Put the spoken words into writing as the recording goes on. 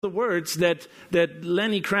the words that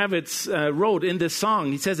Lenny Kravitz wrote in this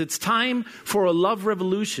song. He says, it's time for a love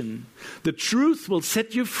revolution. The truth will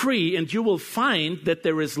set you free, and you will find that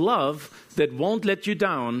there is love that won't let you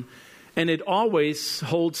down, and it always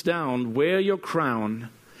holds down. Wear your crown.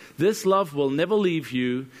 This love will never leave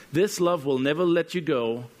you. This love will never let you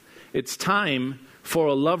go. It's time for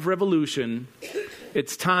a love revolution.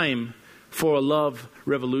 It's time for a love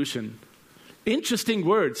revolution. Interesting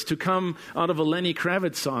words to come out of a Lenny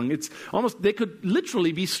Kravitz song. It's almost, they could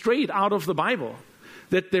literally be straight out of the Bible.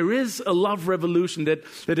 That there is a love revolution, that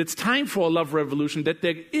it's time for a love revolution, that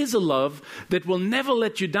there is a love that will never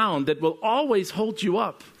let you down, that will always hold you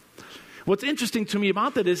up. What's interesting to me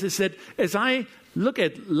about that is that as I look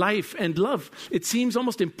at life and love, it seems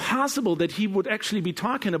almost impossible that he would actually be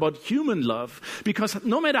talking about human love, because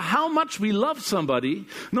no matter how much we love somebody,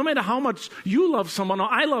 no matter how much you love someone or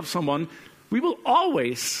I love someone, we will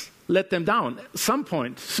always let them down at some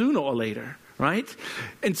point, sooner or later, right?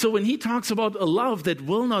 And so when he talks about a love that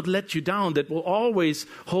will not let you down, that will always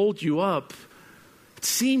hold you up, it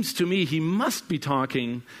seems to me he must be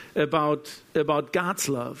talking about God's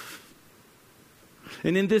love.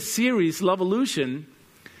 And in this series, Lovolution,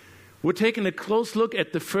 we're taking a close look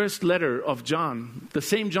at the first letter of John. The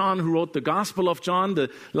same John who wrote the Gospel of John, the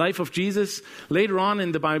life of Jesus. Later on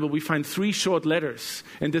in the Bible, we find 3 short letters.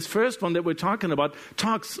 And this first one that we're talking about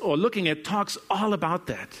talks all about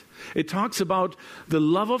that. It talks about the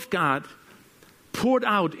love of God poured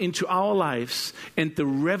out into our lives and the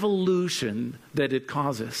revolution that it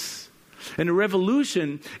causes. And a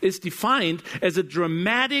revolution is defined as a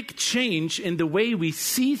dramatic change in the way we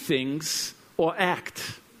see things or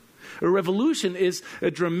act. A revolution is a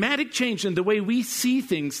dramatic change in the way we see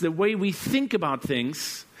things, the way we think about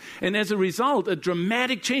things, and as a result, a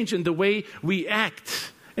dramatic change in the way we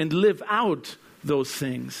act and live out those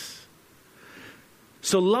things.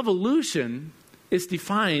 So Lovolution is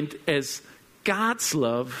defined as God's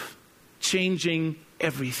love changing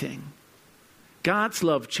everything. God's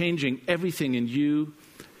love changing everything in you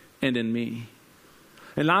and in me.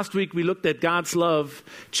 And last week we looked at God's love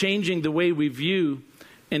changing the way we view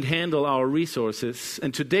and handle our resources.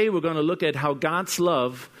 And today we're going to look at how God's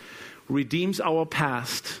love redeems our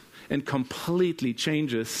past and completely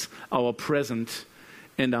changes our present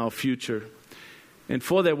and our future. And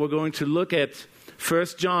for that we're going to look at 1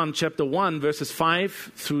 John chapter 1 verses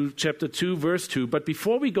 5 through chapter 2 verse 2. But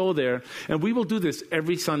before we go there, and we will do this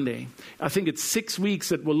every Sunday. I think it's 6 weeks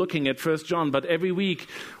that we're looking at 1 John, but every week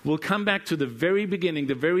we'll come back to the very beginning,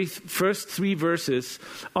 the very first 3 verses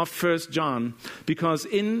of 1 John. Because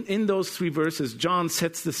in those 3 verses, John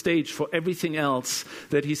sets the stage for everything else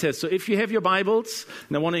that he says. So if you have your Bibles,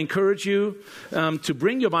 and I want to encourage you to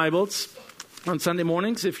bring your Bibles on Sunday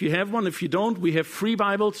mornings, if you have one. If you don't, we have free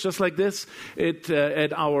Bibles just like this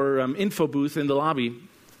at our info booth in the lobby.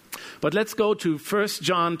 But let's go to 1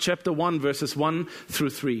 John chapter 1, verses 1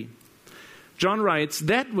 through 3. John writes,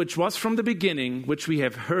 "That which was from the beginning, which we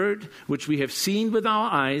have heard, which we have seen with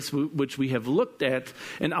our eyes, which we have looked at,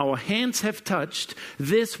 and our hands have touched,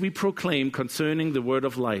 this we proclaim concerning the word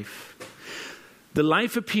of life. The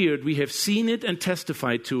life appeared, we have seen it and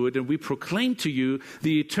testified to it, and we proclaim to you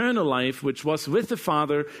the eternal life which was with the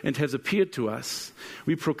Father and has appeared to us.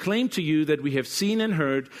 We proclaim to you that we have seen and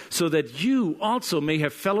heard, so that you also may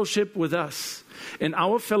have fellowship with us. And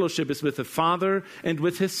our fellowship is with the Father and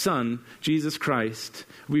with His Son, Jesus Christ.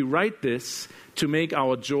 We write this to make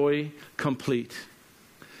our joy complete."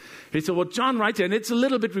 Okay, so what John writes here, and it's a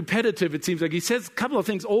little bit repetitive, it seems like. He says a couple of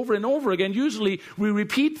things over and over again. Usually we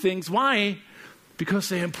repeat things. Why? Because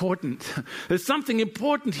they're important. There's something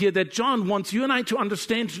important here that John wants you and I to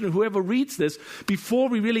understand, whoever reads this, before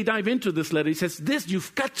we really dive into this letter. He says, this,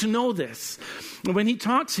 you've got to know this. And when he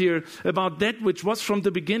talks here about that which was from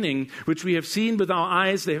the beginning, which we have seen with our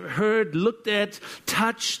eyes, they've heard, looked at,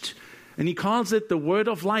 touched, and he calls it the word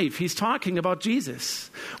of life. He's talking about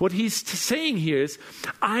Jesus. What he's saying here is,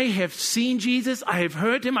 I have seen Jesus, I have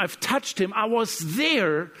heard him, I've touched him, I was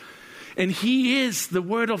there. And he is the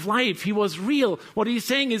word of life. He was real. What he's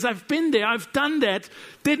saying is, I've been there. I've done that.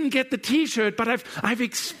 Didn't get the t-shirt, but I've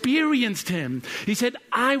experienced him. He said,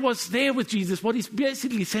 I was there with Jesus. What he's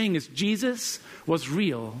basically saying is Jesus was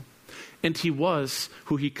real. And he was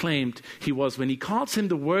who he claimed he was. When he calls him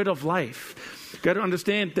the word of life, you've got to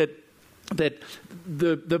understand that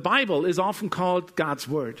the Bible is often called God's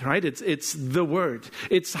word, right? It's the word.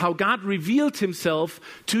 It's how God revealed himself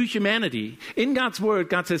to humanity. In God's word,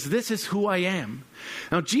 God says, this is who I am.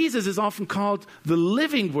 Now, Jesus is often called the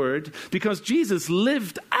living word because Jesus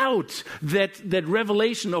lived without that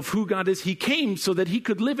revelation of who God is. He came so that he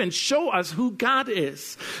could live and show us who God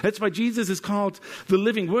is. That's why Jesus is called the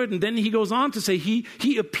living word. And then he goes on to say,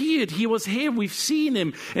 he appeared, he was here, we've seen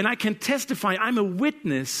him, and I can testify, I'm a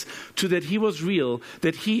witness to that he was real,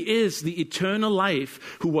 that he is the eternal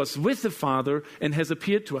life who was with the Father and has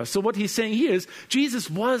appeared to us. So what he's saying here is, Jesus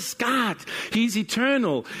was God. He's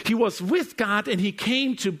eternal. He was with God and he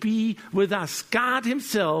came to be with us. God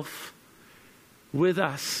himself with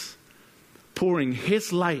us, pouring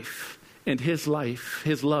his life and his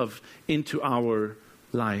love into our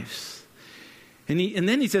lives. And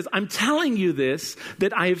then he says, I'm telling you this,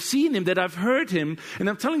 that I have seen him, that I've heard him, and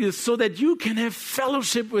I'm telling you this so that you can have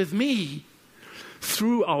fellowship with me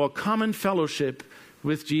through our common fellowship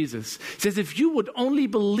with Jesus. He says, if you would only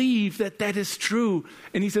believe that that is true,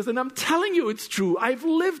 and he says, and I'm telling you it's true, I've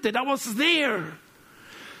lived it, I was there.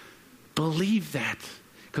 Believe that,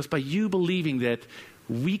 because by you believing that,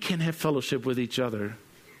 we can have fellowship with each other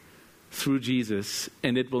through Jesus,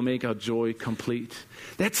 and it will make our joy complete.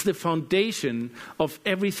 That's the foundation of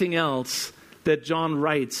everything else that John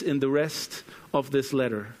writes in the rest of this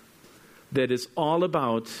letter, that is all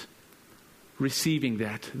about receiving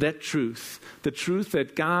that truth, the truth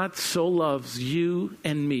that God so loves you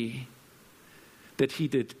and me, that he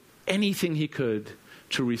did anything he could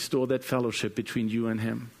to restore that fellowship between you and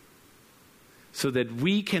him, so that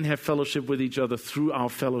we can have fellowship with each other through our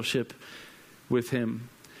fellowship with him.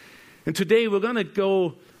 And today we're going to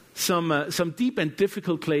go some deep and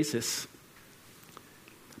difficult places,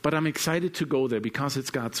 but I'm excited to go there because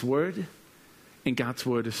it's God's word, and God's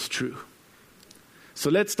word is true. So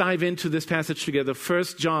let's dive into this passage together. 1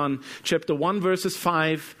 John chapter 1 verses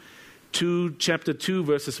 5 to chapter 2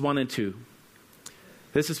 verses 1 and 2.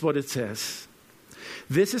 This is what it says.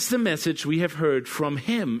 This is the message we have heard from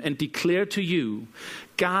him and declare to you.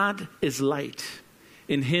 God is light.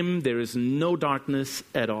 In him there is no darkness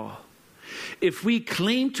at all. If we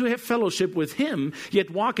claim to have fellowship with him, yet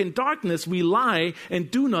walk in darkness, we lie and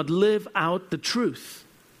do not live out the truth.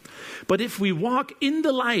 But if we walk in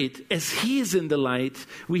the light as he is in the light,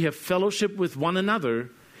 we have fellowship with one another,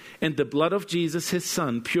 and the blood of Jesus, his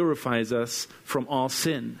son, purifies us from all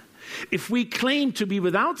sin. If we claim to be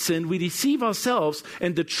without sin, we deceive ourselves,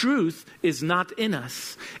 and the truth is not in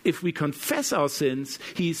us. If we confess our sins,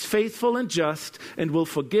 he is faithful and just, and will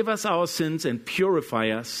forgive us our sins and purify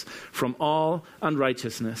us from all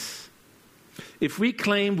unrighteousness. If we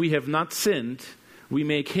claim we have not sinned, we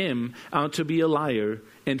make him out to be a liar,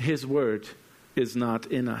 and his word is not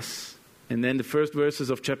in us. And then the first verses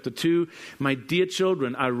of chapter 2, my dear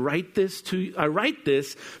children, I write this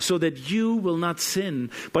so that you will not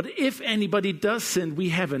sin. But if anybody does sin, we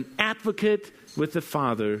have an advocate with the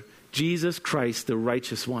Father, Jesus Christ, the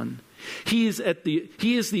righteous one. He is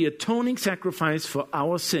the atoning sacrifice for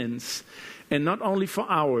our sins, and not only for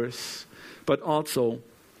ours, but also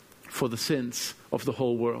for the sins of the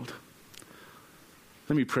whole world.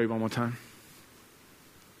 Let me pray one more time.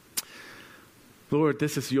 Lord,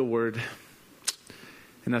 this is your word,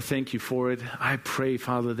 and I thank you for it. I pray,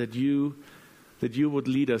 Father, that you would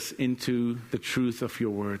lead us into the truth of your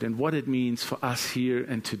word and what it means for us here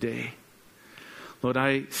and today. Lord,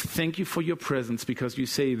 I thank you for your presence, because you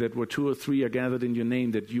say that where 2 or 3 are gathered in your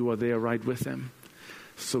name, that you are there right with them.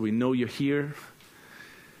 So we know you're here.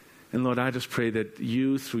 And Lord, I just pray that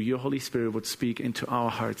you, through your Holy Spirit, would speak into our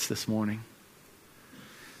hearts this morning.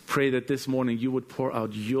 Pray that this morning you would pour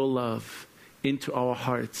out your love into our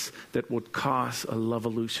hearts that would cause a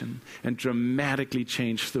lovolution and dramatically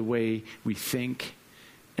change the way we think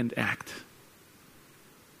and act.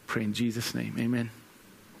 Pray in Jesus' name. Amen.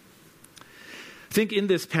 I think in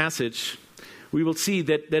this passage, we will see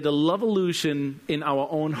that a lovolution in our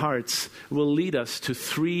own hearts will lead us to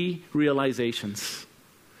 3 realizations.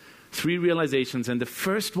 3 realizations. And the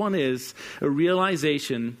first one is a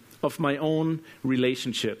realization of my own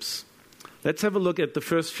relationships. Let's have a look at the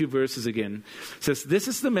first few verses again. It says, this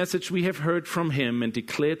is the message we have heard from him and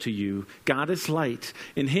declare to you. God is light.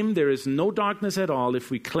 In him there is no darkness at all. If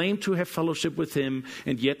we claim to have fellowship with him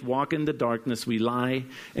and yet walk in the darkness, we lie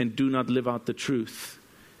and do not live out the truth.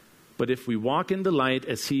 But if we walk in the light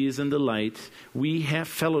as he is in the light, we have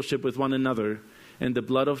fellowship with one another, and the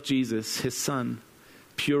blood of Jesus, his son,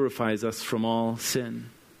 purifies us from all sin.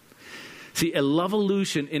 See, a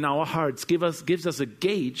lovolution in our hearts gives us a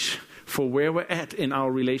gauge for where we're at in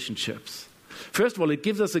our relationships. First of all, it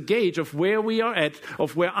gives us a gauge of where we are at,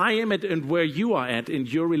 of where I am at, and where you are at in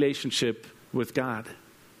your relationship with God.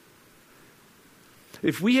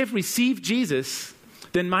 If we have received Jesus,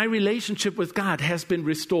 then my relationship with God has been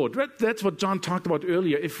restored. That's what John talked about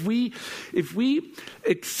earlier. If we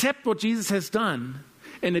accept what Jesus has done,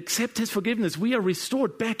 and accept his forgiveness, we are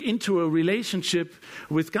restored back into a relationship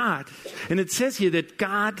with God. And it says here that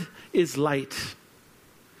God is light.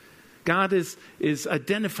 God is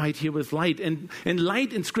identified here with light. And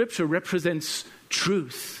light in Scripture represents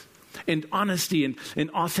truth and honesty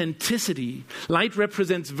and authenticity. Light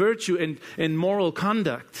represents virtue and moral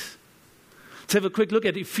conduct. Let's have a quick look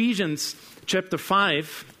at Ephesians chapter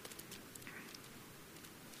 5.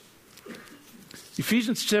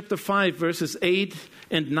 Ephesians chapter 5, verses 8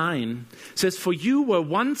 and 9 says, "For you were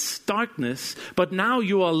once darkness, but now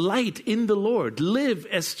you are light in the Lord. Live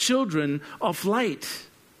as children of light."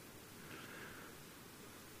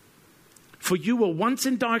 For you were once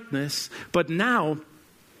in darkness, but now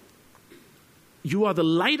you are the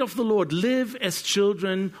light of the Lord. Live as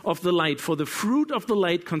children of the light. For the fruit of the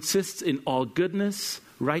light consists in all goodness,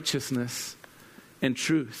 righteousness, and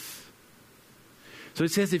truth. So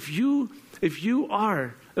it says, if you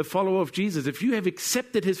are a follower of Jesus, if you have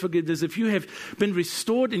accepted his forgiveness, if you have been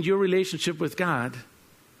restored in your relationship with God,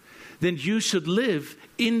 then you should live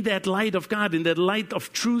in that light of God, in that light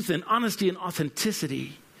of truth and honesty and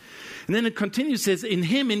authenticity. And then it continues, says, in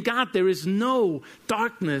him, in God, there is no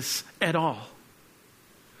darkness at all.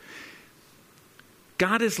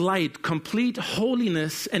 God is light, complete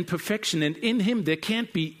holiness and perfection, and in him there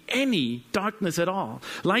can't be any darkness at all.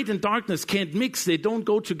 Light and darkness can't mix, they don't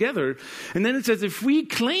go together. And then it says, if we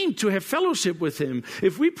claim to have fellowship with him,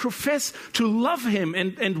 if we profess to love him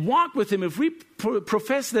and walk with him, if we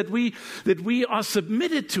profess that we are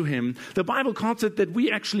submitted to him, the Bible calls it that we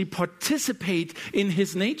actually participate in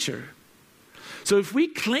his nature. So if we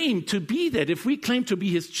claim to be that, if we claim to be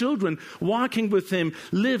his children, walking with him,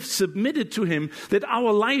 live submitted to him, that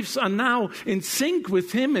our lives are now in sync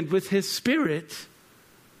with him and with his spirit,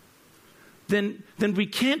 then we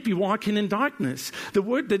can't be walking in darkness. The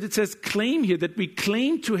word that it says claim here, that we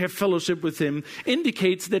claim to have fellowship with him,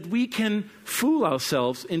 indicates that we can fool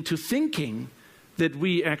ourselves into thinking that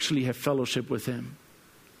we actually have fellowship with him.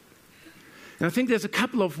 And I think there's a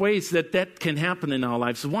couple of ways that can happen in our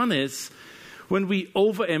lives. One is when we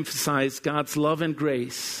overemphasize God's love and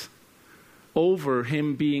grace over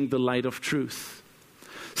him being the light of truth.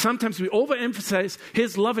 Sometimes we overemphasize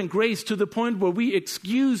his love and grace to the point where we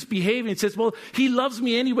excuse behavior and says, well, he loves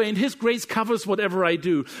me anyway and his grace covers whatever I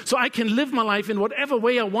do. So I can live my life in whatever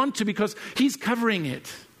way I want to because he's covering it.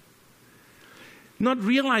 Not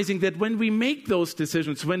realizing that when we make those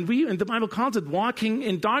decisions, and the Bible calls it walking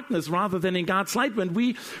in darkness rather than in God's light, when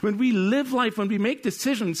we live life, when we make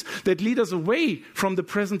decisions that lead us away from the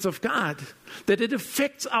presence of God, that it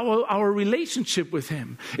affects our relationship with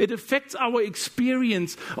him. It affects our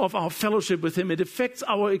experience of our fellowship with him. It affects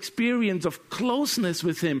our experience of closeness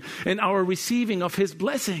with him and our receiving of his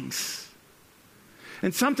blessings.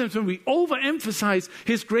 And sometimes when we overemphasize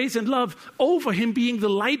his grace and love over him being the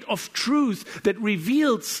light of truth that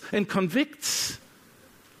reveals and convicts,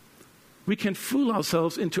 we can fool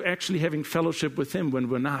ourselves into actually having fellowship with him when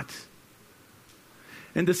we're not.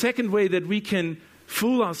 And the second way that we can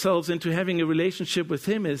fool ourselves into having a relationship with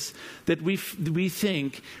him is that we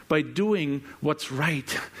think by doing what's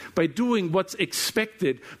right, by doing what's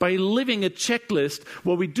expected, by living a checklist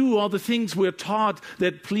where we do all the things we're taught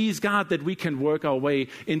that please God, that we can work our way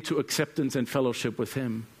into acceptance and fellowship with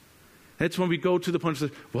him. That's when we go to the point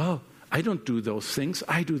of, well, I don't do those things.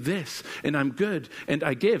 I do this, and I'm good, and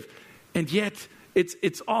I give. And yet,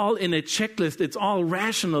 it's all in a checklist. It's all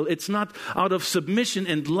rational. It's not out of submission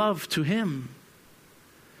and love to him.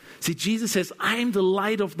 See, Jesus says, I'm the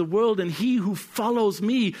light of the world, and he who follows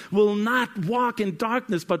me will not walk in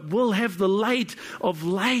darkness, but will have the light of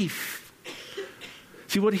life.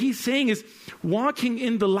 See, what he's saying is walking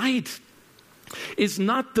in the light is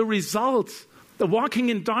not the result. Not walking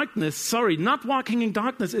in darkness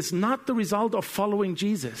is not the result of following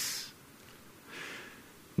Jesus.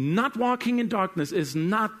 Not walking in darkness is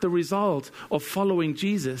not the result of following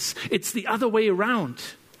Jesus. It's the other way around.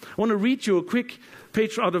 I want to read you a quick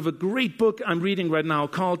page out of a great book I'm reading right now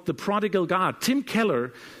called The Prodigal God. Tim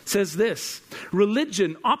Keller says this: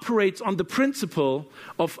 religion operates on the principle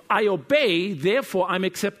of I obey, therefore I'm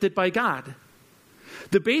accepted by God.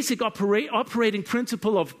 The basic operating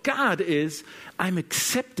principle of God is I'm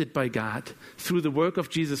accepted by God through the work of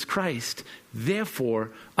Jesus Christ,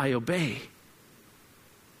 therefore I obey.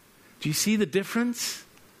 Do you see the difference?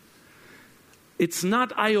 It's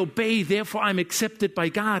not I obey, therefore I'm accepted by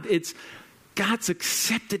God. It's God's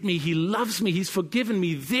accepted me. He loves me. He's forgiven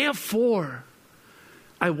me. Therefore,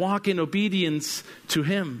 I walk in obedience to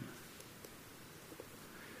him.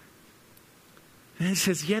 And it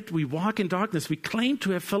says, yet we walk in darkness. We claim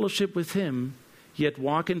to have fellowship with him, yet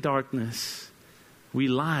walk in darkness. We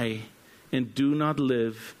lie and do not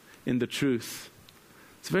live in the truth.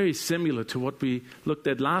 It's very similar to what we looked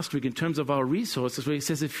at last week in terms of our resources, where he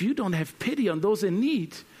says, if you don't have pity on those in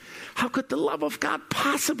need, how could the love of God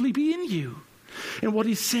possibly be in you? And what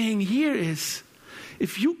he's saying here is,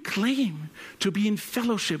 if you claim to be in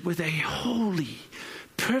fellowship with a holy,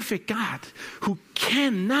 perfect God who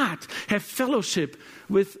cannot have fellowship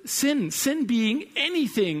with sin being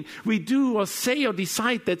anything we do or say or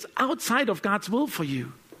decide that's outside of God's will for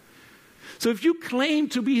you. So if you claim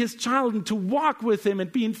to be his child and to walk with him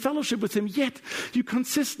and be in fellowship with him, yet you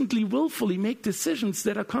consistently, willfully make decisions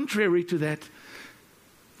that are contrary to that,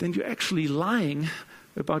 then you're actually lying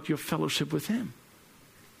about your fellowship with him.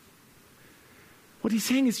 What he's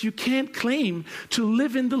saying is you can't claim to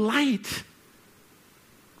live in the light,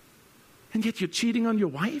 and yet you're cheating on your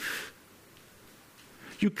wife.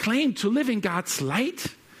 You claim to live in God's light,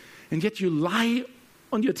 and yet you lie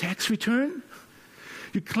on your tax return.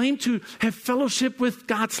 You claim to have fellowship with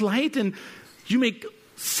God's light, and you make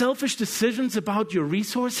selfish decisions about your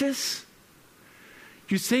resources.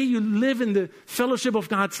 You say you live in the fellowship of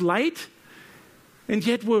God's light, and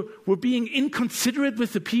yet we're being inconsiderate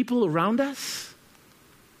with the people around us.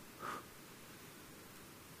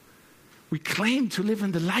 We claim to live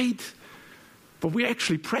in the light, but we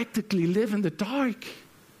actually practically live in the dark.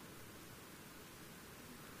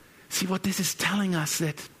 See what this is telling us,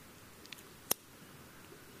 that...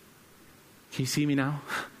 Can you see me now?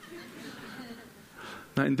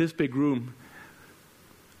 Now in this big room,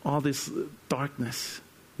 all this darkness,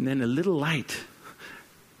 and then a little light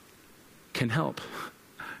can help.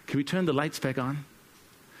 Can we turn the lights back on?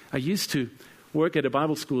 I used to work at a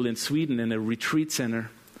Bible school in Sweden in a retreat center,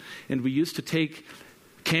 and we used to take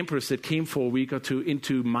campers that came for a week or two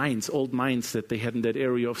into mines, old mines that they had in that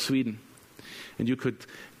area of Sweden. And you could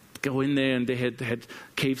go in there, and they had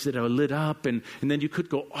caves that are lit up, and then you could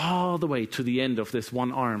go all the way to the end of this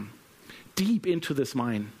one arm, deep into this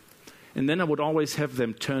mine. And then I would always have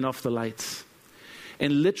them turn off the lights.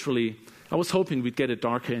 And literally, I was hoping we'd get it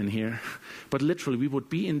darker in here, but literally we would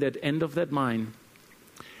be in that end of that mine,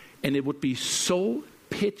 and it would be so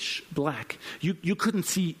pitch black. You couldn't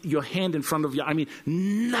see your hand in front of you. I mean,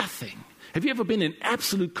 nothing. Have you ever been in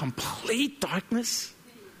absolute, complete darkness?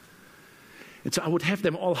 And so I would have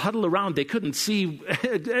them all huddle around. They couldn't see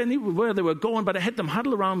where they were going, but I had them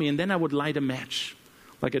huddle around me, and then I would light a match,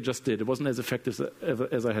 like I just did. It wasn't as effective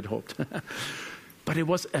as I had hoped. But it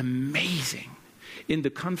was amazing in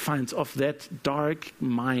the confines of that dark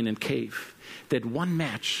mine and cave that one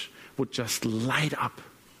match would just light up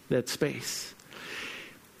that space.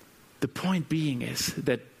 The point being is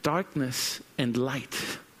that darkness and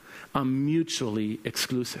light are mutually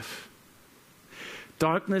exclusive.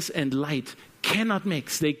 Darkness and light cannot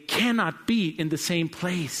mix. They cannot be in the same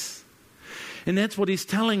place. And that's what he's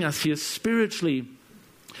telling us here spiritually.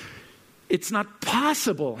 It's not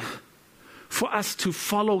possible for us to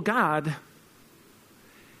follow God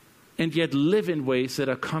and yet live in ways that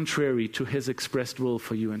are contrary to his expressed will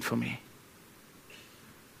for you and for me.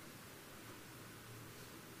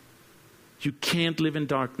 You can't live in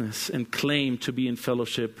darkness and claim to be in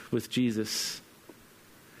fellowship with Jesus.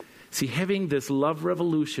 See, having this love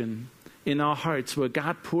revolution in our hearts where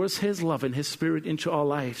God pours his love and his spirit into our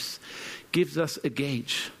lives gives us a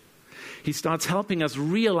gauge. He starts helping us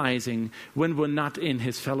realizing when we're not in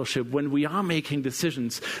his fellowship, when we are making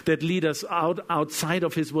decisions that lead us outside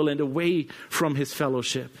of his will and away from his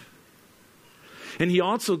fellowship. And he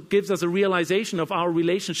also gives us a realization of our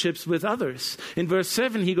relationships with others. In verse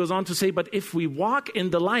 7, he goes on to say, but if we walk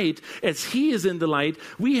in the light as he is in the light,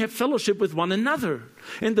 we have fellowship with one another.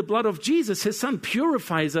 And the blood of Jesus, his son,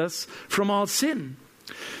 purifies us from all sin.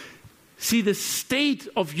 See, the state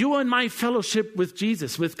of you and my fellowship with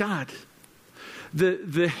Jesus, with God,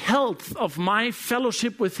 the health of my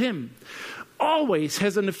fellowship with him always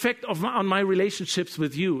has an effect on my relationships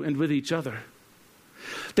with you and with each other.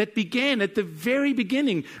 That began at the very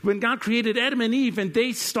beginning when God created Adam and Eve, and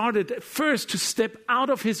they started first to step out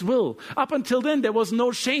of his will. Up until then, there was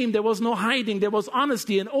no shame, there was no hiding, there was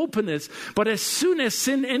honesty and openness. But as soon as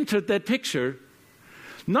sin entered that picture,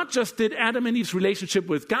 not just did Adam and Eve's relationship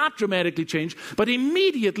with God dramatically change, but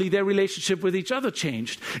immediately their relationship with each other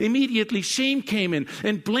changed. Immediately shame came in,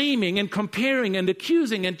 and blaming and comparing and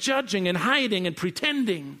accusing and judging and hiding and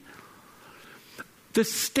pretending. The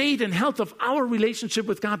state and health of our relationship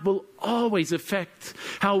with God will always affect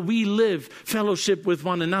how we live fellowship with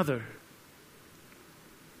one another.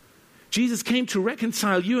 Jesus came to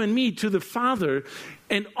reconcile you and me to the Father,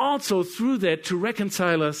 and also through that to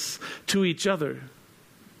reconcile us to each other.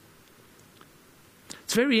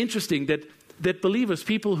 It's very interesting that believers,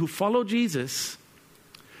 people who follow Jesus,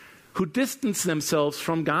 who distance themselves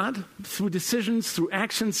from God through decisions, through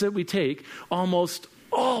actions that we take, almost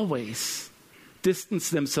always distance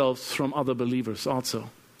themselves from other believers also.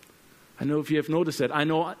 I know if you have noticed that. I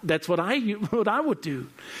know that's what I would do.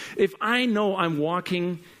 If I know I'm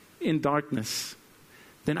walking in darkness,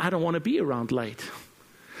 then I don't want to be around light.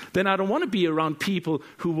 Then I don't want to be around people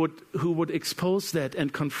who would expose that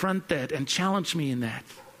and confront that and challenge me in that.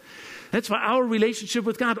 That's why our relationship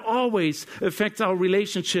with God always affects our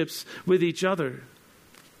relationships with each other.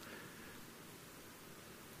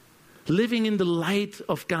 Living in the light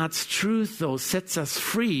of God's truth, though, sets us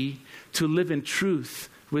free to live in truth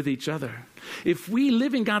with each other. If we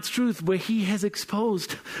live in God's truth where He has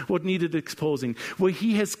exposed what needed exposing, where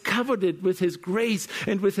He has covered it with His grace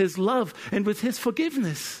and with His love and with His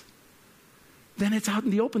forgiveness, then it's out in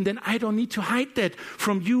the open. Then I don't need to hide that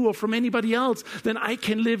from you or from anybody else. Then I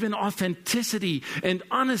can live in authenticity and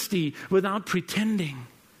honesty without pretending.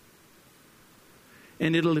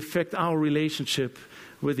 And it'll affect our relationship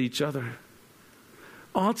with each other.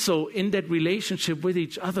 Also, in that relationship with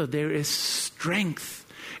each other, there is strength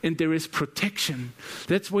and there is protection.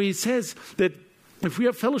 That's why He says that if we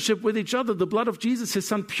have fellowship with each other, the blood of Jesus, His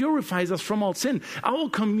Son, purifies us from all sin. Our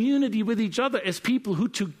community with each other as people who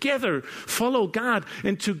together follow God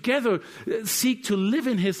and together seek to live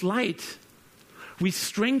in His light, we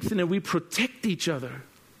strengthen and we protect each other.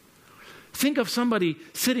 Think of somebody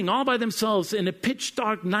sitting all by themselves in a pitch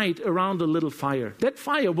dark night around a little fire. That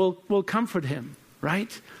fire will comfort him,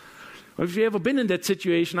 right? Or if you've ever been in that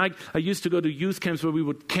situation, I used to go to youth camps where we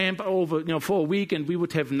would camp over, for a week, and we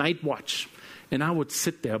would have night watch. And I would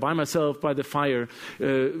sit there by myself by the fire,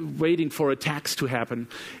 waiting for attacks to happen.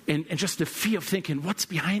 And just the fear of thinking, what's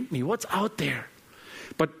behind me? What's out there?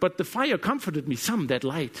 But the fire comforted me some, that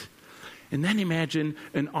light. And then imagine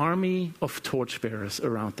an army of torchbearers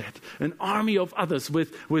around that. An army of others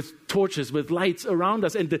with torches, with lights around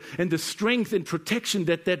us, and the strength and protection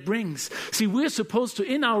that brings. See, we're supposed to,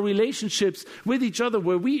 in our relationships with each other,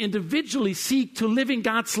 where we individually seek to live in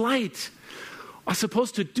God's light, are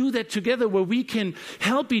supposed to do that together, where we can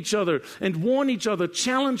help each other and warn each other,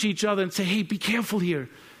 challenge each other and say, hey, be careful here,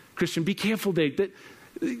 Christian, be careful there.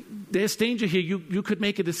 There's danger here. You could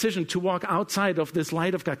make a decision to walk outside of this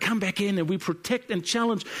light of God. Come back in, and we protect and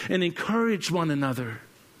challenge and encourage one another.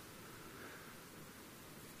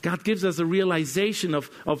 God gives us a realization of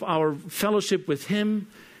our fellowship with Him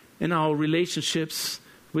and our relationships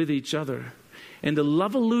with each other. And the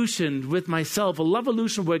Lovolution with myself, a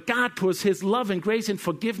Lovolution where God pours His love and grace and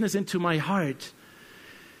forgiveness into my heart,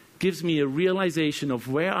 gives me a realization of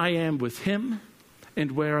where I am with Him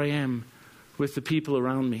and where I am with the people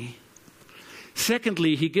around me.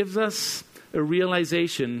 Secondly, He gives us a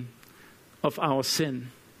realization of our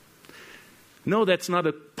sin. No, that's not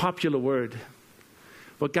a popular word,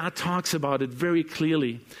 but God talks about it very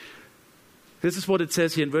clearly. This is what it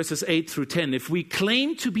says here in verses 8 through 10. If we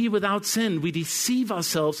claim to be without sin, we deceive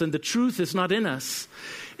ourselves and the truth is not in us.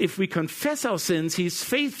 If we confess our sins, He is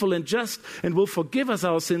faithful and just and will forgive us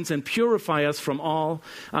our sins and purify us from all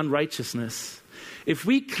unrighteousness. If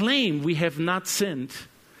we claim we have not sinned,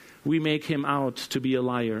 we make Him out to be a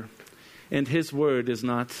liar, and His word is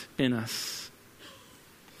not in us.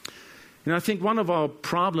 And I think one of our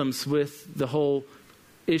problems with the whole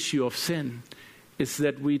issue of sin is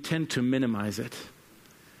that we tend to minimize it.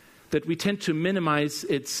 That we tend to minimize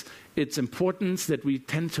its importance, that we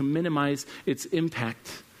tend to minimize its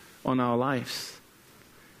impact on our lives.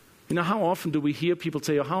 How often do we hear people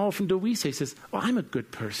say, or how often do we say, I'm a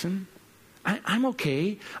good person. I'm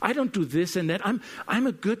okay. I don't do this and that. I'm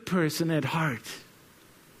a good person at heart.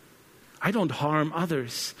 I don't harm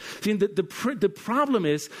others. See, the problem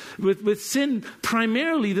is with sin,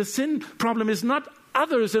 primarily the sin problem is not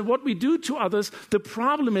others and what we do to others. The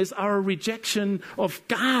problem is our rejection of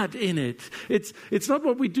God in it. It's not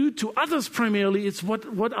what we do to others primarily. It's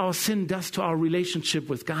what our sin does to our relationship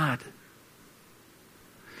with God.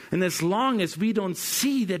 And as long as we don't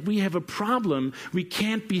see that we have a problem, we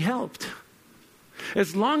can't be helped.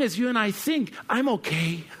 As long as you and I think, I'm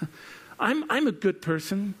okay, I'm a good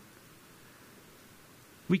person,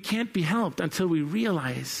 we can't be helped until we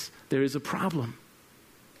realize there is a problem.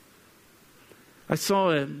 I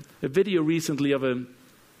saw a video recently of a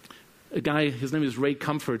guy, his name is Ray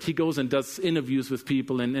Comfort. He goes and does interviews with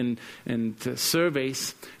people and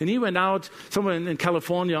surveys. And he went out somewhere in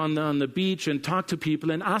California on the beach and talked to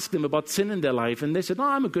people and asked them about sin in their life. And they said,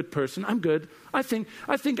 I'm a good person. I'm good. I think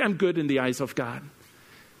I'm good in the eyes of God.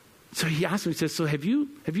 So he asked me, he says, so have you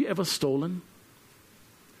ever stolen?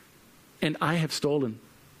 And I have stolen.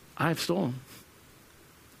 I have stolen.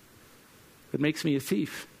 It makes me a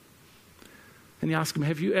thief. And you ask him,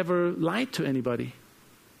 have you ever lied to anybody?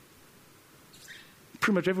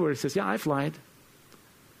 Pretty much everywhere he says, yeah, I've lied.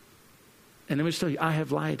 And let me just tell you, I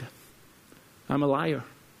have lied. I'm a liar.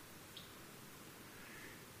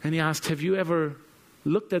 And he asked, have you ever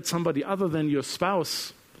looked at somebody other than your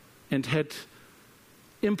spouse and had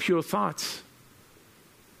impure thoughts?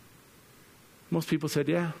 Most people said,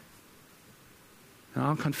 yeah. And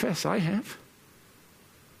I'll confess, I have.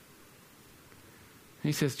 And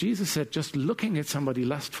he says, Jesus said, just looking at somebody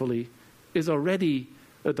lustfully is already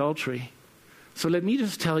adultery. So let me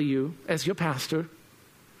just tell you, as your pastor,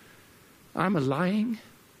 I'm a lying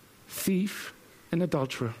thief and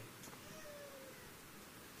adulterer.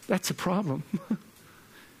 That's a problem.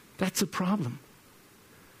 That's a problem.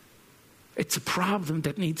 It's a problem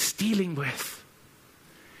that needs dealing with.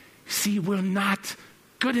 See, we're not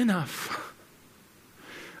good enough.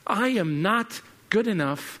 I am not good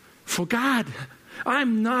enough for God.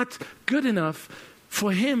 I'm not good enough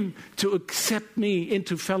for Him to accept me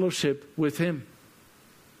into fellowship with Him.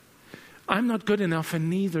 I'm not good enough, and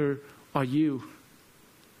neither are you.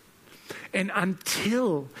 And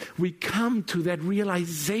until we come to that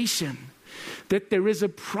realization that there is a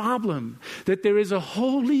problem, that there is a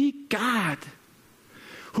holy God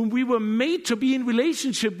whom we were made to be in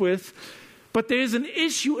relationship with, but there is an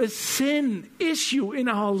issue, a sin issue in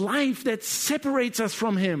our life that separates us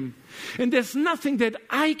from Him. And there's nothing that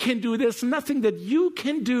I can do, there's nothing that you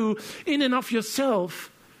can do in and of yourself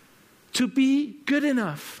to be good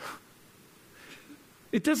enough.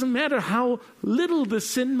 It doesn't matter how little the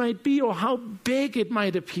sin might be or how big it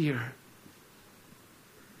might appear.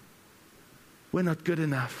 We're not good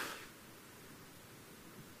enough.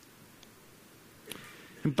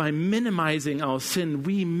 And by minimizing our sin,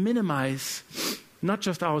 we minimize not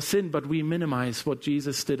just our sin, but we minimize what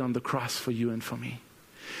Jesus did on the cross for you and for me.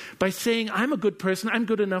 By saying, I'm a good person, I'm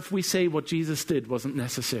good enough, we say what Jesus did wasn't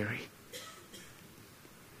necessary.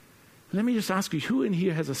 Let me just ask you, who in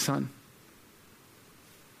here has a son?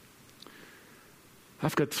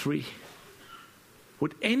 I've got 3.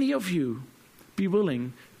 Would any of you be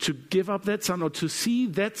willing to give up that son or to see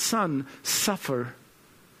that son suffer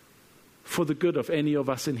for the good of any of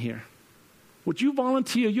us in here? Would you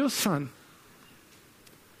volunteer your son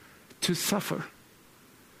to suffer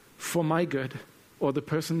for my good or the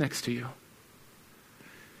person next to you?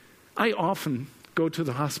 I often go to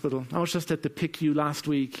the hospital. I was just at the PICU last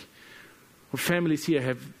week, where families here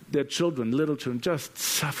have their children, little children, just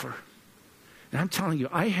suffer. And I'm telling you,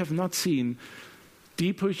 I have not seen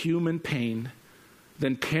deeper human pain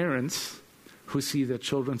than parents who see their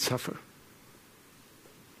children suffer.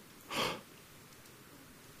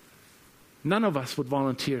 None of us would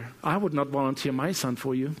volunteer. I would not volunteer my son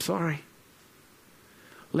for you. Sorry.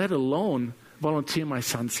 Let alone volunteer my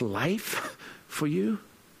son's life for you.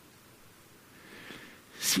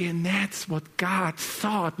 See, and that's what God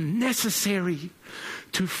thought necessary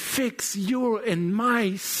to fix your and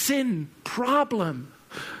my sin problem.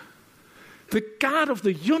 The God of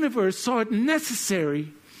the universe saw it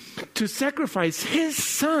necessary to sacrifice His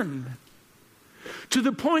Son to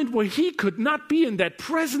the point where He could not be in that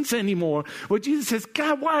presence anymore, where Jesus says,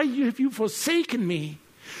 God, why have you forsaken me?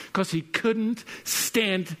 Because He couldn't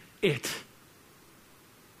stand it.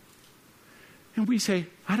 And we say,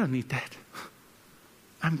 I don't need that.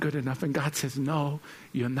 I'm good enough. And God says, no,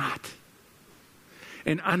 you're not.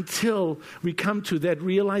 And until we come to that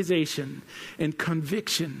realization and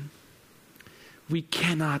conviction, we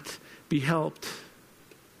cannot be helped.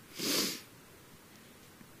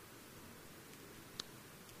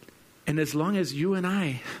 And as long as you and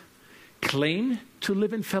I claim to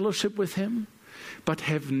live in fellowship with Him, but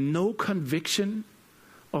have no conviction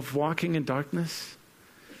of walking in darkness,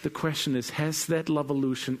 the question is, has that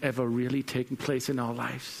lovolution ever really taken place in our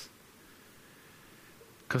lives?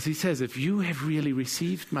 Because He says, if you have really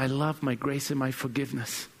received my love, my grace, and my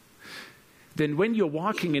forgiveness, then when you're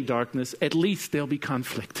walking in darkness, at least there'll be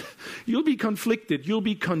conflict. You'll be conflicted, you'll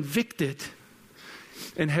be convicted,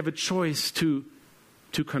 and have a choice to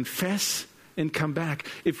confess and come back.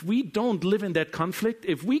 If we don't live in that conflict,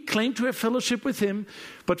 if we claim to have fellowship with Him,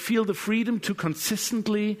 but feel the freedom to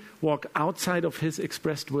consistently walk outside of His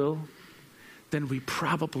expressed will, then we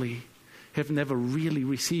probably have never really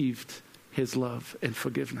received His love and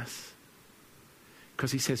forgiveness.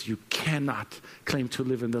 Because He says you cannot claim to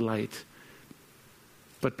live in the light,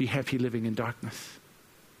 but be happy living in darkness.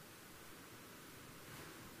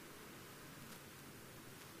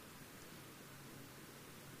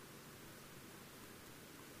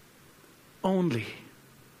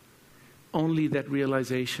 Only that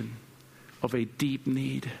realization of a deep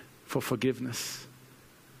need for forgiveness.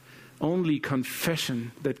 only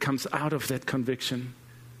confession that comes out of that conviction,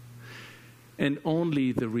 and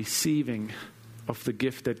only the receiving of the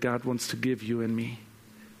gift that God wants to give you and me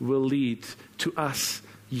will lead to us,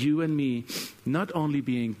 you and me, not only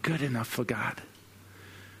being good enough for God,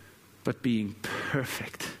 but being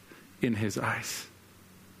perfect in His eyes.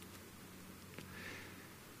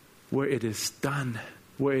 Where it is done,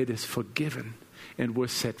 where it is forgiven, and we're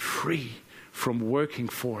set free from working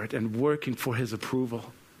for it and working for His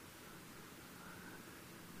approval.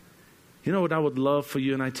 You know what I would love for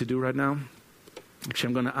you and I to do right now? Actually,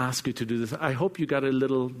 I'm going to ask you to do this. I hope you got a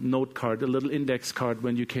little note card, a little index card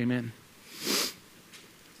when you came in.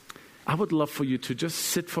 I would love for you to just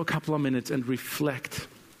sit for a couple of minutes and reflect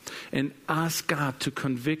and ask God to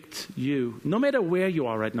convict you, no matter where you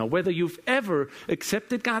are right now, whether you've ever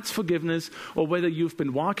accepted God's forgiveness or whether you've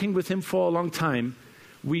been walking with Him for a long time.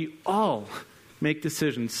 We all make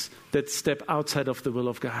decisions that step outside of the will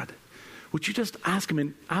of God. Would you just ask Him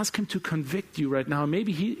and ask Him to convict you right now?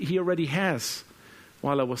 Maybe He already has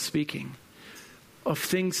while I was speaking, of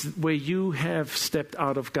things where you have stepped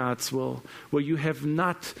out of God's will, where you have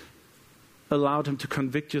not allowed Him to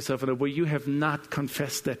convict yourself, and where you have not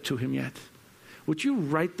confessed that to Him yet. Would you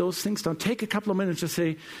write those things down? Take a couple of minutes to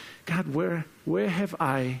say, God, where have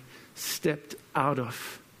I stepped out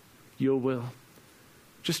of your will?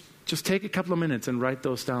 Just take a couple of minutes and write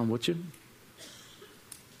those down, would you?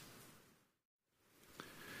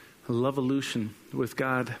 Loveolution with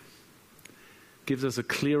God gives us a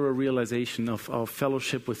clearer realization of our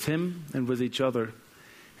fellowship with Him and with each other.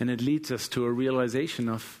 And it leads us to a realization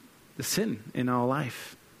of the sin in our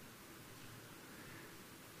life.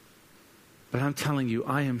 But I'm telling you,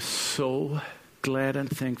 I am so glad and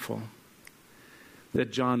thankful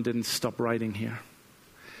that John didn't stop writing here.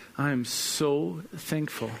 I am so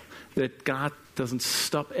thankful that God doesn't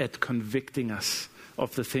stop at convicting us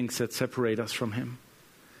of the things that separate us from Him.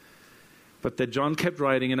 But that John kept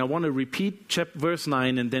writing, and I want to repeat verse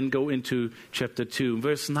 9 and then go into chapter 2.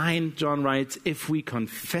 Verse 9, John writes, if we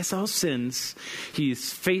confess our sins, He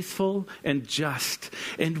is faithful and just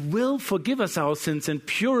and will forgive us our sins and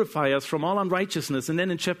purify us from all unrighteousness. And then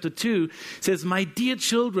in chapter 2, it says, my dear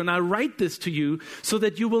children, I write this to you so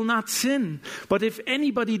that you will not sin. But if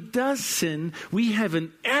anybody does sin, we have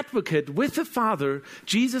an advocate with the Father,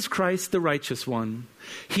 Jesus Christ, the righteous one.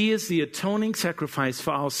 He is the atoning sacrifice for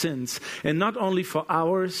our sins, and not only for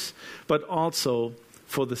ours, but also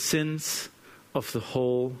for the sins of the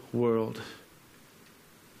whole world.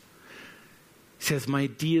 He says, my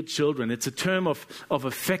dear children. It's a term of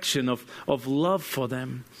affection, of love for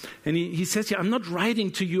them. And he says here, I'm not writing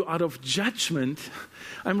to you out of judgment.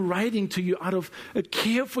 I'm writing to you out of a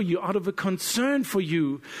care for you, out of a concern for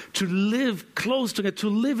you, to live close to God, to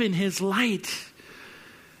live in His light.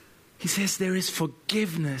 He says there is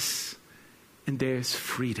forgiveness and there is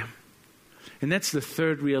freedom. And that's the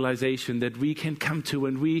third realization that we can come to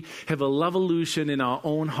when we have a loveolution in our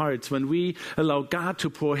own hearts, when we allow God to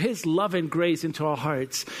pour His love and grace into our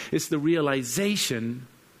hearts, is the realization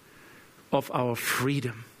of our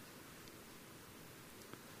freedom.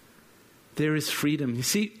 There is freedom. You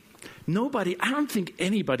see, I don't think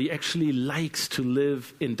anybody actually likes to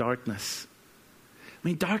live in darkness. I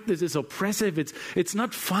mean, darkness is oppressive. It's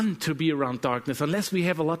not fun to be around darkness unless we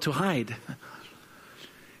have a lot to hide.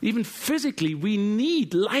 Even physically, we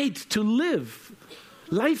need light to live.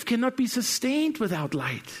 Life cannot be sustained without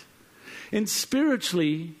light. And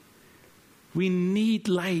spiritually, we need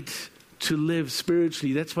light to live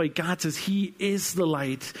spiritually. That's why God says He is the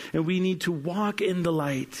light, and we need to walk in the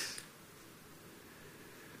light.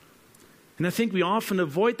 And I think we often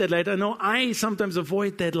avoid that light. I know I sometimes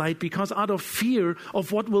avoid that light because out of fear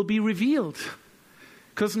of what will be revealed.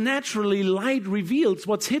 Because naturally light reveals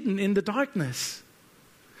what's hidden in the darkness.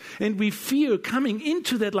 And we fear coming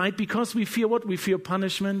into that light because we fear what? We fear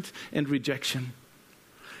punishment and rejection.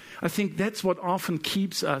 I think that's what often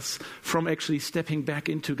keeps us from actually stepping back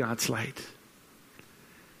into God's light.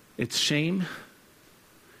 It's shame,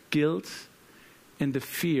 guilt, and the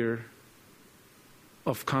fear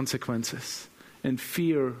of consequences and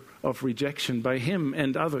fear of rejection by Him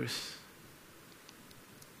and others.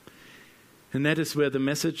 And that is where the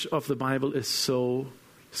message of the Bible is so,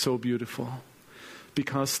 so beautiful.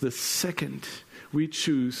 Because the second we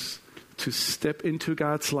choose to step into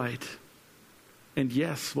God's light, and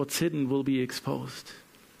yes, what's hidden will be exposed.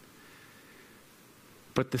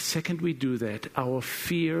 But the second we do that, our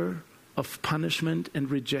fear of punishment and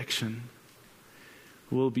rejection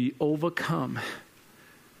will be overcome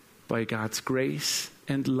by God's grace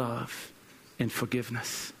and love and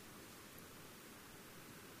forgiveness.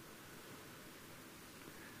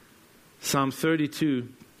 Psalm 32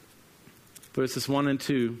 verses 1 and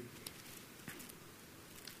 2.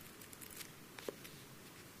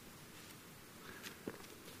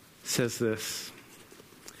 Says this: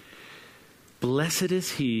 Blessed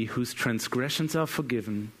is he whose transgressions are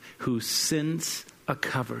forgiven, whose sins are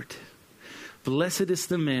covered. Blessed is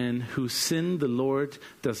the man whose sin the Lord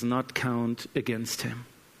does not count against him.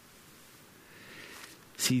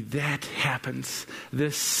 See, that happens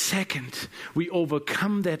the second we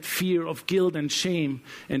overcome that fear of guilt and shame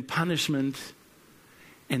and punishment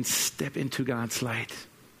and step into God's light.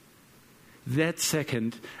 That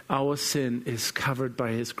second, our sin is covered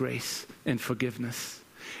by His grace and forgiveness.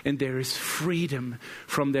 And there is freedom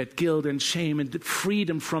from that guilt and shame, and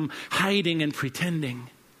freedom from hiding and pretending.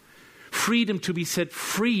 Freedom to be set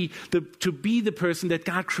free, to be the person that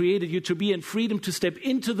God created you to be, and freedom to step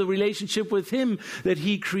into the relationship with Him that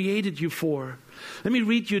He created you for. Let me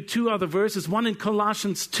read you two other verses. One in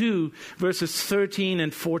Colossians 2, verses 13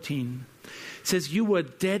 and 14. It says, you were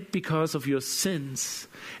dead because of your sins,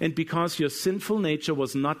 and because your sinful nature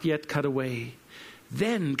was not yet cut away.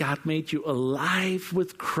 Then God made you alive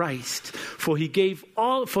with Christ, for He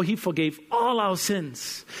forgave all our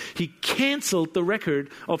sins. He canceled the record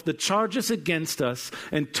of the charges against us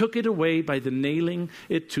and took it away by the nailing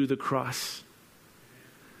it to the cross.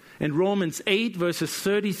 And Romans 8, verses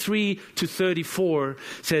 33 to 34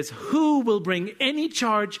 says, who will bring any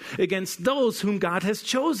charge against those whom God has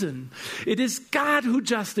chosen? It is God who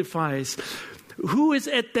justifies. Who is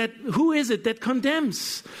it that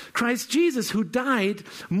condemns? Christ Jesus, who died,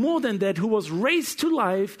 more than that, who was raised to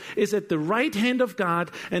life, is at the right hand of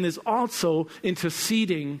God and is also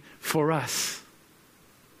interceding for us.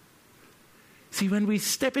 See, when we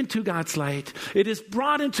step into God's light, it is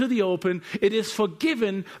brought into the open, it is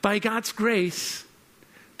forgiven by God's grace.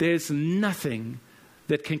 There's nothing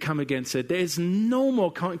that can come against it. There is no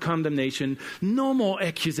more condemnation, no more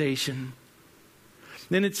accusation.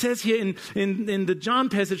 Then it says here in the John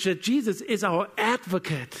passage that Jesus is our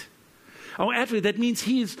advocate. Our advocate, that means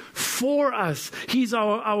He is for us. He's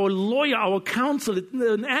our lawyer, our counsel.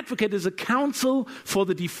 An advocate is a counsel for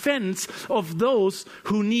the defense of those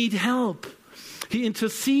who need help. He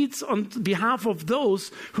intercedes on behalf of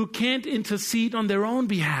those who can't intercede on their own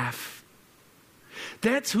behalf.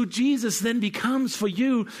 That's who Jesus then becomes for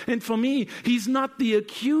you and for me. He's not the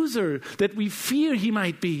accuser that we fear He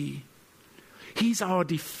might be. He's our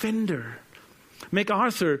defender.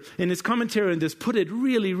 MacArthur, in his commentary on this, put it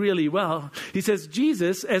really, really well. He says,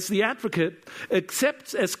 Jesus, as the advocate,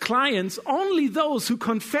 accepts as clients only those who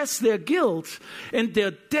confess their guilt and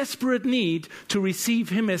their desperate need to receive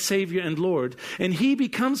Him as Savior and Lord. And He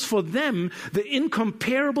becomes for them the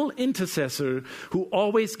incomparable intercessor who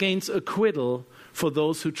always gains acquittal for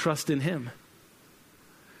those who trust in Him.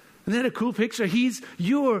 Isn't that a cool picture? He's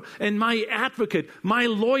your and my advocate, my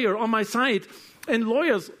lawyer on my side. And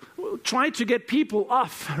lawyers try to get people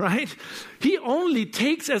off, right? He only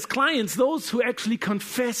takes as clients those who actually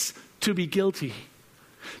confess to be guilty.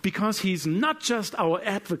 Because He's not just our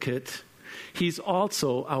advocate, He's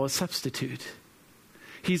also our substitute.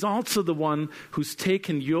 He's also the one who's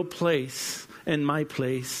taken your place and my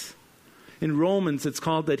place. In Romans, it's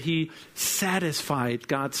called that He satisfied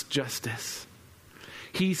God's justice.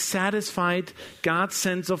 He satisfied God's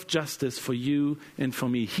sense of justice for you and for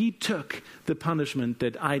me. He took the punishment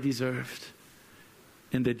that I deserved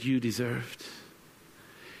and that you deserved.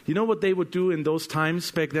 You know what they would do in those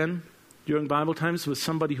times back then, during Bible times, with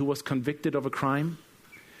somebody who was convicted of a crime?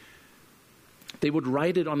 They would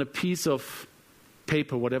write it on a piece of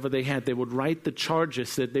paper, whatever they had. They would write the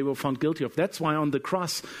charges that they were found guilty of. That's why on the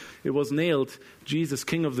cross it was nailed, Jesus,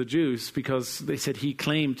 King of the Jews, because they said He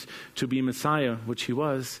claimed to be Messiah, which He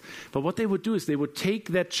was. But what they would do is they would take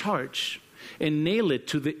that charge and nail it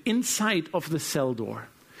to the inside of the cell door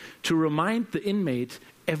to remind the inmate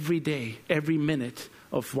every day, every minute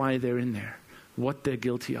of why they're in there, what they're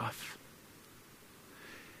guilty of.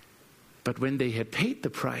 But when they had paid the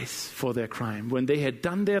price for their crime, when they had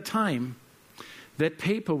done their time, that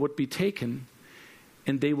paper would be taken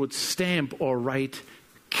and they would stamp or write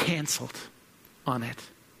 "canceled" on it.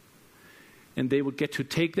 And they would get to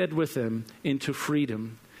take that with them into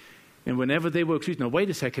freedom. And whenever they were accused, now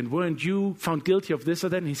wait a second, weren't you found guilty of this or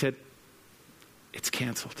that? And he said, it's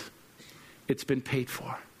canceled. It's been paid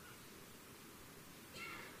for.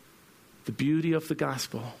 The beauty of the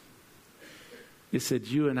gospel is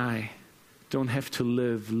that you and I don't have to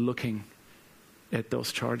live looking at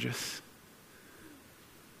those charges.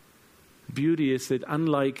 Beauty is that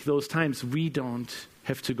unlike those times, we don't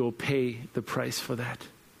have to go pay the price for that.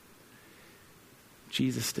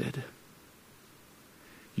 Jesus did.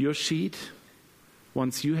 Your sheet,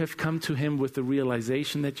 once you have come to Him with the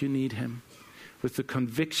realization that you need Him, with the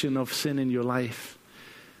conviction of sin in your life,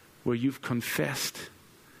 where you've confessed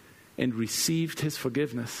and received his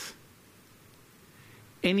forgiveness,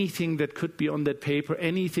 anything that could be on that paper,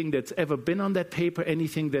 anything that's ever been on that paper,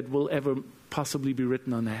 anything that will ever possibly be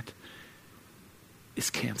written on that is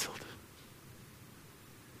canceled.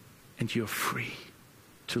 And you're free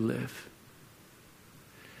to live.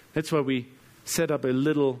 That's why we set up a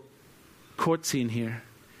little court scene here.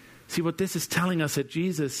 See, what this is telling us, that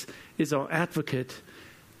Jesus is our advocate.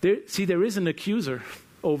 There is an accuser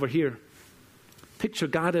over here. Picture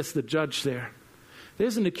God as the judge there.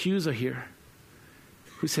 There's an accuser here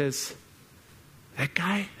who says, that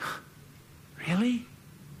guy? Really?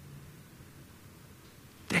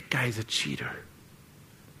 That guy's a cheater.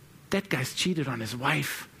 That guy's cheated on his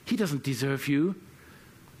wife. He doesn't deserve you.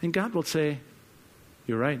 And God will say,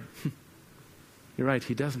 you're right. You're right,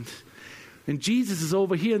 he doesn't. And Jesus is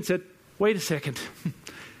over here and said, wait a second.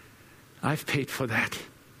 I've paid for that.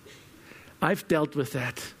 I've dealt with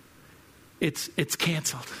that. It's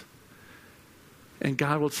canceled. And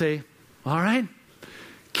God will say, all right,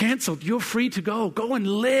 canceled. You're free to go. Go and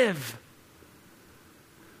live.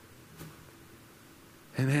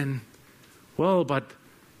 And then, well, but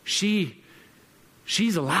she's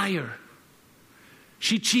a liar.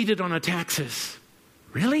 She cheated on her taxes.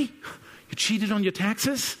 Really? You cheated on your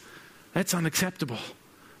taxes? That's unacceptable.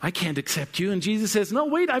 I can't accept you. And Jesus says, no,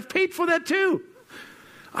 wait, I've paid for that too.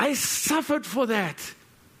 I suffered for that.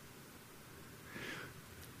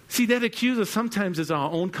 See, that accuser sometimes is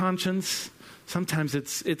our own conscience. Sometimes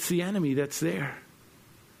it's the enemy that's there.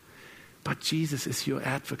 But Jesus is your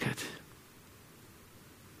advocate.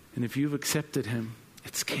 And if you've accepted him,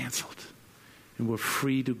 it's canceled. And we're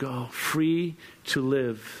free to go, free to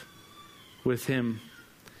live with him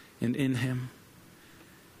and in him.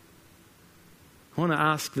 I want to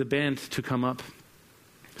ask the band to come up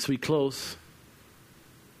as we close.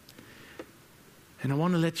 And I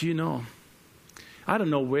want to let you know, I don't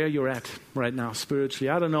know where you're at right now spiritually.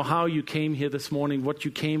 I don't know how you came here this morning, what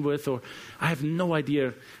you came with, or I have no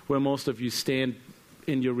idea where most of you stand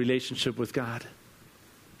in your relationship with God.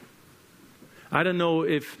 I don't know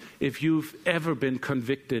if you've ever been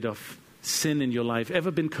convicted of sin in your life,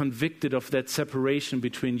 ever been convicted of that separation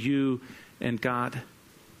between you and God.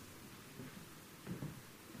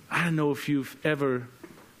 I don't know if you've ever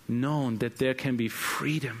known that there can be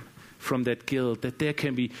freedom from that guilt, that there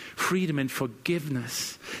can be freedom and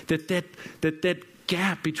forgiveness, that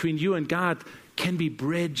gap between you and God can be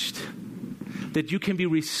bridged, that you can be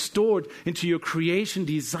restored into your creation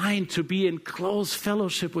designed to be in close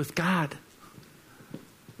fellowship with God.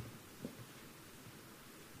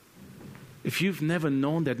 If you've never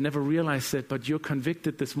known that, never realized that, but you're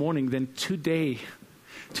convicted this morning, then today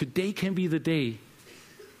can be the day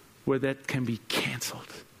where that can be canceled.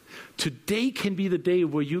 Today can be the day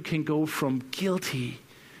where you can go from guilty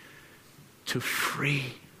to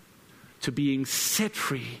free, to being set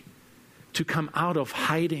free, to come out of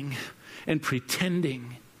hiding and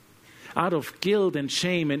pretending, out of guilt and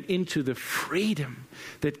shame and into the freedom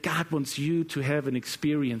that God wants you to have an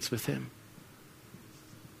experience with him.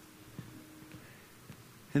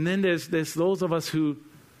 And then there's those of us who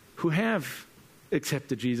have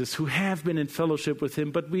accepted Jesus, who have been in fellowship with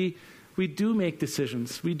him, but we do make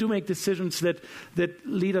decisions. We do make decisions that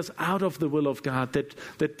lead us out of the will of God,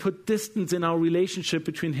 that put distance in our relationship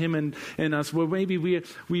between him and us, where maybe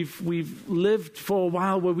we've lived for a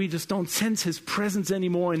while where we just don't sense his presence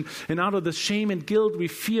anymore, and out of the shame and guilt we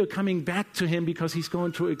fear coming back to him because he's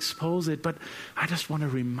going to expose it. But I just want to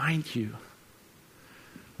remind you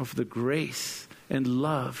of the grace and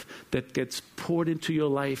love that gets poured into your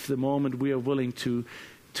life the moment we are willing to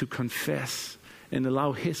confess and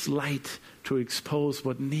allow his light to expose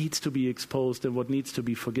what needs to be exposed and what needs to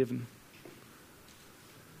be forgiven.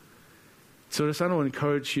 So I want to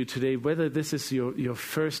encourage you today, whether this is your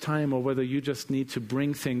first time or whether you just need to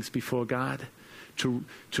bring things before God to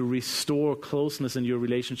restore closeness in your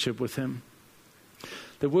relationship with him,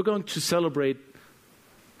 that we're going to celebrate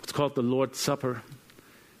what's called the Lord's Supper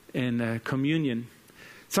and communion.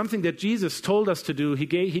 Something that Jesus told us to do.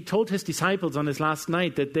 He told his disciples on his last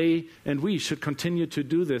night that they and we should continue to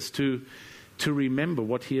do this, to remember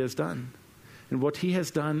what he has done. And what he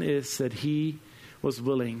has done is that he was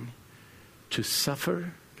willing to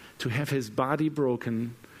suffer, to have his body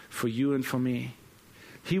broken for you and for me.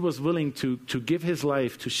 He was willing to give his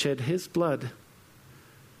life, to shed his blood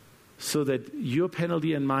so that your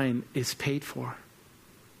penalty and mine is paid for.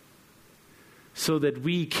 So that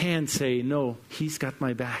we can say, no, he's got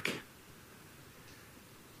my back.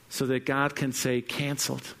 So that God can say,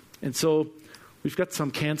 canceled. And so we've got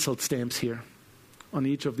some canceled stamps here. on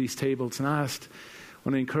each of these tables. And I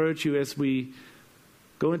want to encourage you as we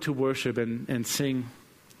go into worship and sing,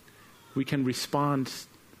 we can respond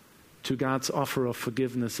to God's offer of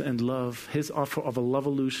forgiveness and love, his offer of a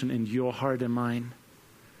lovolution in your heart and mine.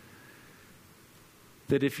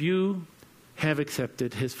 That if you have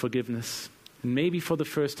accepted his forgiveness, and maybe for the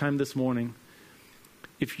first time this morning,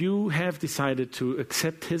 if you have decided to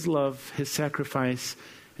accept his love, his sacrifice,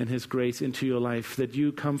 and his grace into your life, that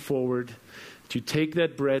you come forward, that you take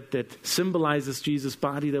that bread that symbolizes Jesus'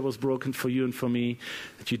 body that was broken for you and for me,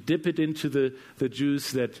 that you dip it into the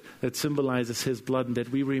juice that symbolizes his blood, and that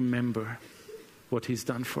we remember what he's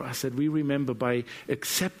done for us, that we remember by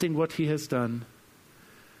accepting what he has done,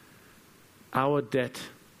 our debt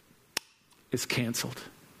is canceled.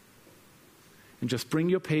 And just bring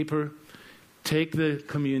your paper, take the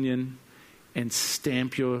communion, and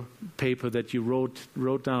stamp your paper that you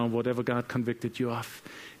wrote down whatever God convicted you of.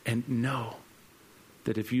 And know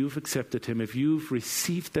that if you've accepted him, if you've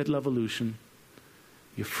received that lovolution,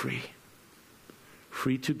 you're free.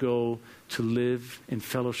 Free to go to live in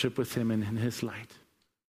fellowship with him and in his light.